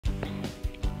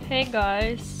Hey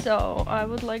guys, so I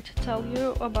would like to tell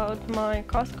you about my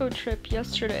Costco trip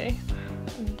yesterday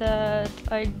that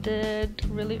I did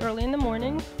really early in the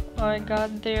morning. I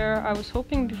got there, I was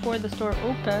hoping before the store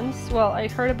opens. Well, I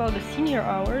heard about the senior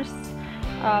hours,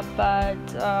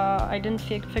 but I didn't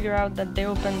figure out that they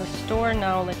open the store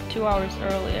now like 2 hours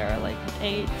earlier. Like at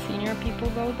 8 senior people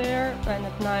go there, and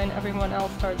at 9 everyone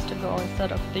else starts to go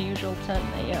instead of the usual 10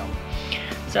 a.m.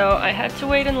 So I had to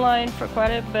wait in line for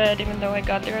quite a bit, even though I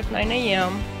got there at 9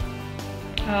 a.m.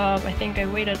 I think I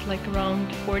waited like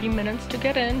around 40 minutes to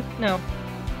get in. No,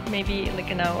 maybe like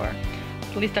an hour.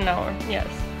 At least an hour, yes.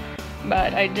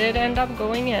 But I did end up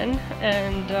going in,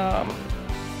 and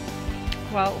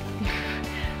well,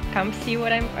 come see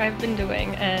what I've been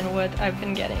doing and what I've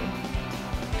been getting.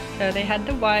 So they had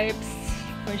the wipes,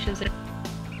 which is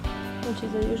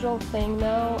a usual thing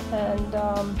now,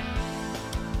 and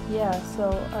yeah, so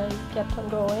I kept on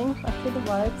going after the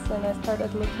wipes, and I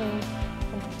started looking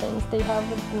at the things they have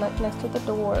next to the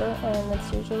door, and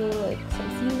it's usually like some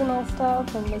seasonal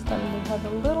stuff, and this time they had a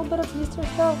little bit of Easter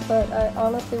stuff, but I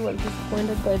honestly was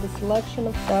disappointed by the selection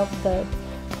of stuff that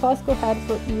Costco had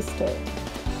for Easter.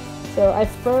 So I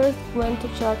first went to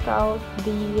check out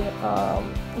the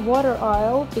water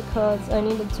aisle because I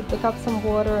needed to pick up some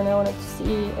water, and I wanted to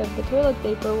see if the toilet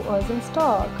paper was in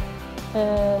stock.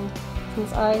 And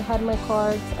since I had my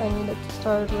cards, I needed to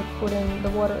start with putting the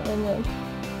water in it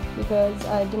because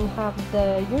I didn't have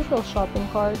the usual shopping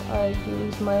cart. I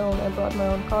used my own. I brought my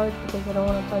own card because I don't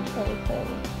want to touch anything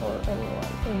or anyone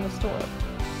in the store.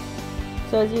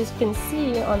 So as you can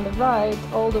see on the right,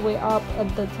 all the way up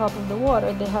at the top of the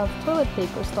water, they have toilet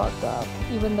paper stocked up,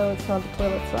 even though it's not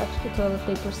the toilet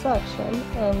paper section.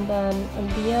 And then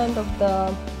at the end of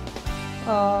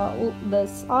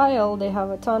this aisle, they have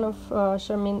a ton of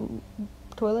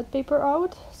toilet paper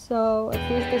out. So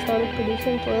at least they started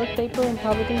producing toilet paper and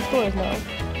have it in stores now.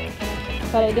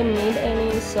 But I didn't need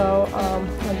any, so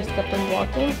I just kept on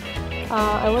walking.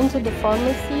 I went to the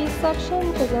pharmacy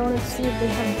section because I wanted to see if they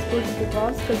had disposable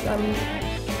gloves because I'm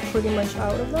pretty much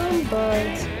out of them,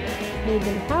 but they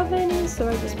didn't have any, so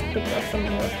I just picked up some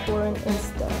Neosporin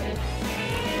instead.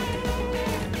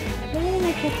 And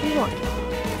I kept on walking.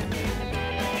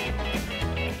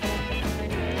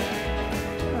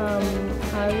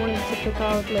 I wanted to pick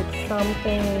out like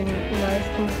something nice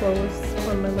and close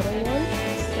for my little one,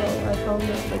 so I found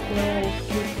this like little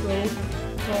cute robe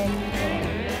from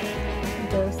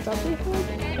the stuff they had,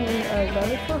 and I got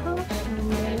it for her, and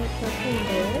then I kept on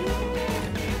going.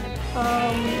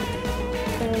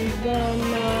 And then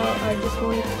I just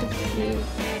wanted to see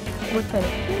what kind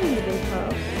of candy they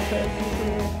have, because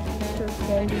usually their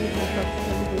candy they have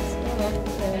really good stuff,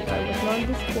 and I was not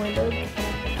disappointed.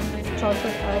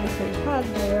 Chocolate eggs they had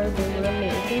there, they were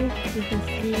amazing. You can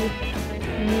see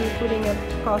me putting a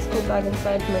Costco bag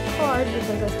inside my cart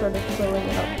because I started filling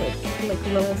it up with like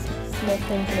little small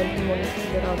things and I didn't want to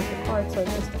get out of the cart, so I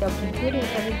just kept putting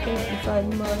everything inside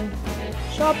my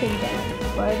shopping bag.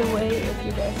 By the way, if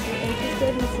you guys are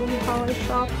interested in seeing how I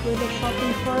shop with a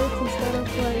shopping cart instead of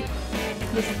like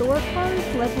the store cart,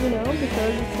 let me know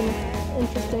because it's an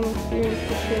interesting experience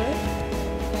to share.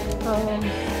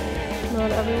 Not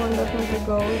everyone definitely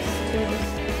goes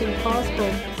to Costco,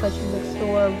 such a big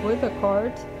store, with a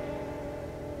cart.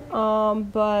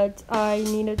 But I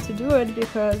needed to do it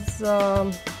because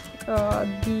the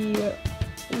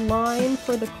line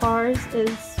for the cars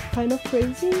is kind of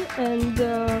crazy, and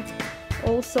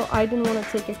also I didn't want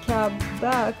to take a cab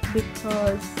back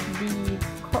because the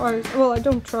cars, well, I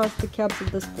don't trust the cabs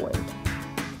at this point.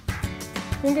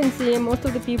 You can see most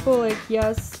of the people, like,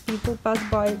 yes, people pass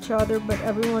by each other, but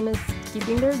everyone is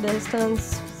keeping their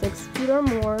distance, 6 feet or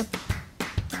more,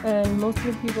 and most of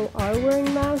the people are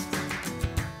wearing masks.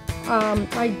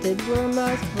 I did wear a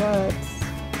mask, but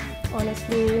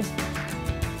honestly,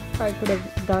 I could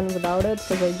have done without it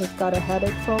because I just got a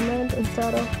headache from it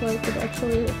instead of like it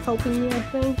actually helping me, I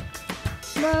think.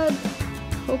 But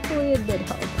hopefully it did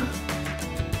help.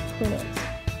 Who knows?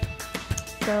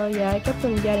 So yeah, I kept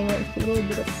on getting like a little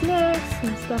bit of snacks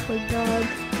and stuff like that.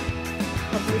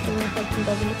 Obviously my husband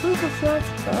doesn't approve of snacks,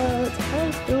 but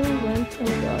I still went and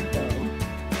got them.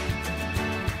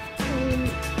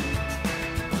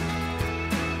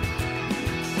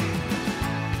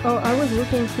 Oh, I was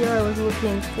looking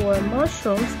for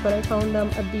mushrooms, but I found them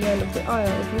at the end of the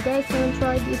aisle. If you guys haven't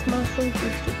tried these mushrooms,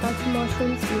 these shiitake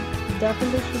mushrooms, you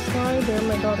definitely should try. They're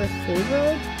my daughter's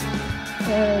favorite.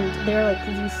 And they're like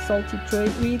these salty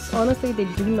treats. Honestly, they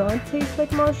do not taste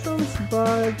like mushrooms,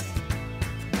 but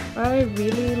I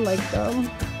really like them.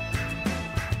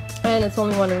 and it's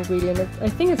only one ingredient. I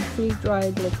think it's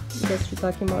freeze-dried, like just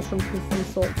shiitake mushrooms with some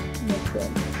salt. That's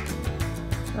it.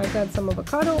 I got some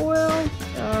avocado oil.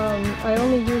 I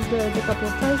only used it a couple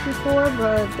of times before,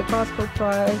 but the Costco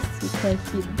price, you can't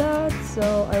beat that,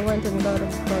 so I went and got a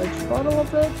large bottle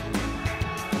of it.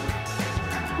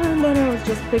 And then I was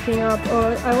just picking up,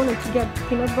 I wanted to get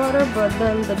peanut butter, but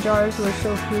then the jars were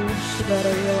so huge that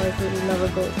I realized it would never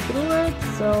go through it,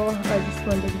 so I just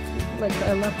went and, like,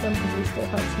 I left them because we still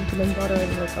had some peanut butter,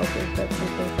 and like, I'll just get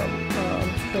something from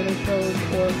Trader Joe's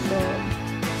or from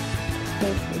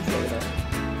Whole Foods later.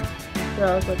 So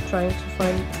I was like trying to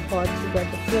find a spot to get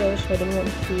the fish. I didn't want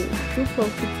to be too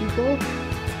close to people,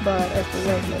 but I still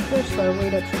wanted my fish, so I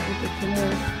waited for people to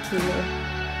move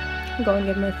to go and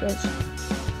get my fish.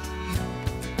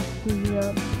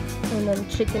 Yep. And then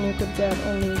chicken you could get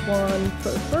only one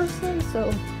per person, so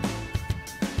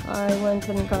I went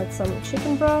and got some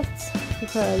chicken breasts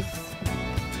because,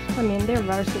 I mean, they're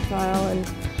versatile and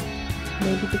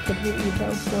maybe the kid will eat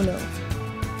them, who knows.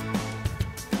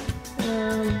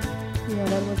 Yeah,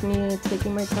 that was me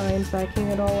taking my time packing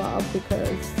it all up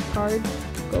because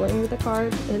going with the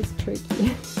cart is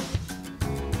tricky.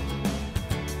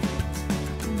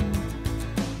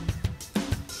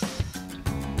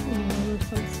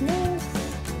 Some snacks.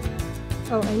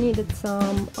 Oh, I needed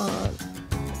some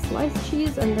sliced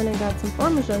cheese, and then I got some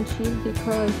Parmesan cheese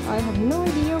because I have no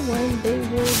idea when they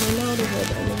will run out of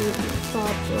it and we will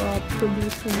stop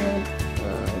producing it.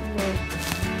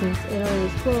 Since Italy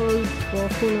is closed, well,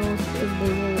 who knows if they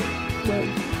will, well,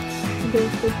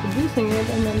 they're still producing it,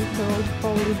 and then there will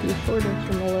probably be a shortage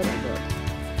in a little bit.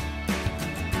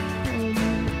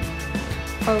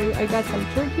 Oh, I got some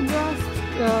turkey breast,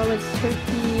 like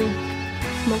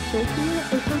smoked turkey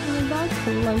or something like that,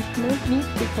 some lunch meat,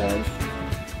 because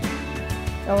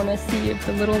I want to see if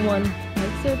the little one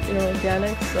likes it. They're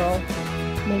organic, so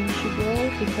maybe she will,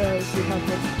 because we have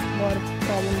like a lot of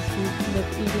problems with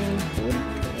eating food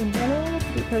in general,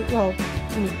 because, well,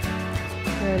 meat.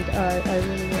 And I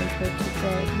really want her to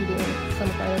start eating some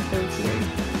kind of protein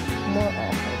more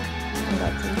often. I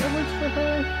got some yogurts for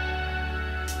her.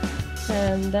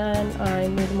 And then I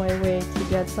made my way to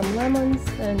get some lemons,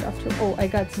 and I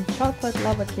got some chocolate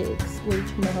lava cakes,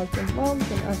 which my husband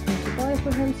loves and asked me to buy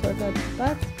for him, so I got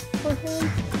that for him.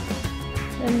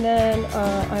 And then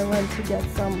I went to get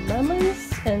some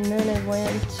lemons, and then I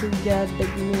went to get the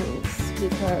greens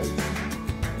because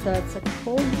that's a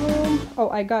cold room. Oh,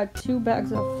 I got 2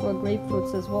 bags of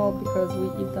grapefruits as well because we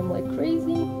eat them like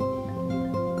crazy.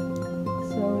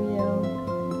 So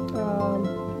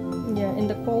yeah, in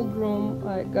the cold room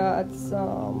I got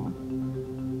some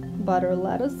butter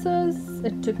lettuces.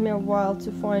 It took me a while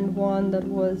to find one that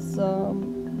was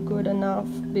good enough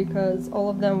because all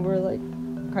of them were like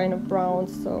kind of brown,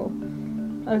 so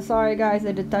I'm sorry guys,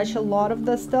 I did touch a lot of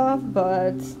the stuff,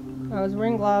 but I was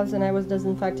wearing gloves and I was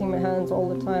disinfecting my hands all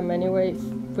the time anyway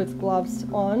with gloves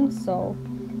on, so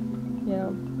yeah.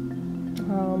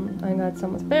 I got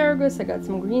some asparagus, I got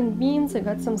some green beans, I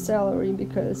got some celery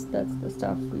because that's the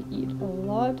stuff we eat a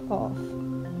lot of.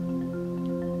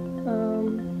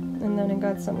 And then I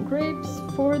got some grapes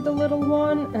for the little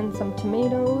one and some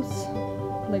tomatoes,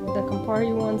 like the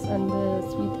Campari ones and the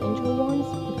Sweet Angel ones,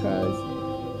 because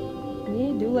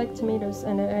we do like tomatoes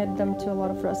and I add them to a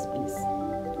lot of recipes.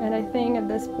 And I think at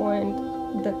this point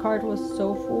the cart was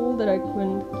so full that I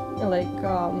couldn't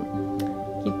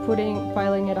keep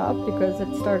piling it up because it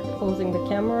started closing the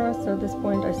camera, so at this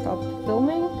point I stopped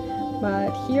filming.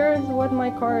 But here's what my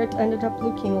cart ended up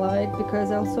looking like, because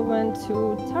I also went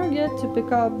to Target to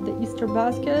pick up the Easter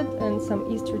basket and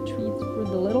some Easter treats for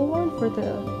the little one for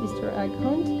the Easter egg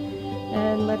hunt.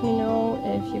 And let me know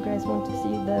if you guys want to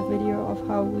see the video of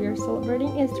how we are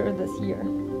celebrating Easter this year.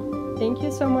 Thank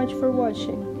you so much for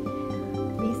watching.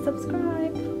 Please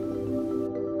subscribe.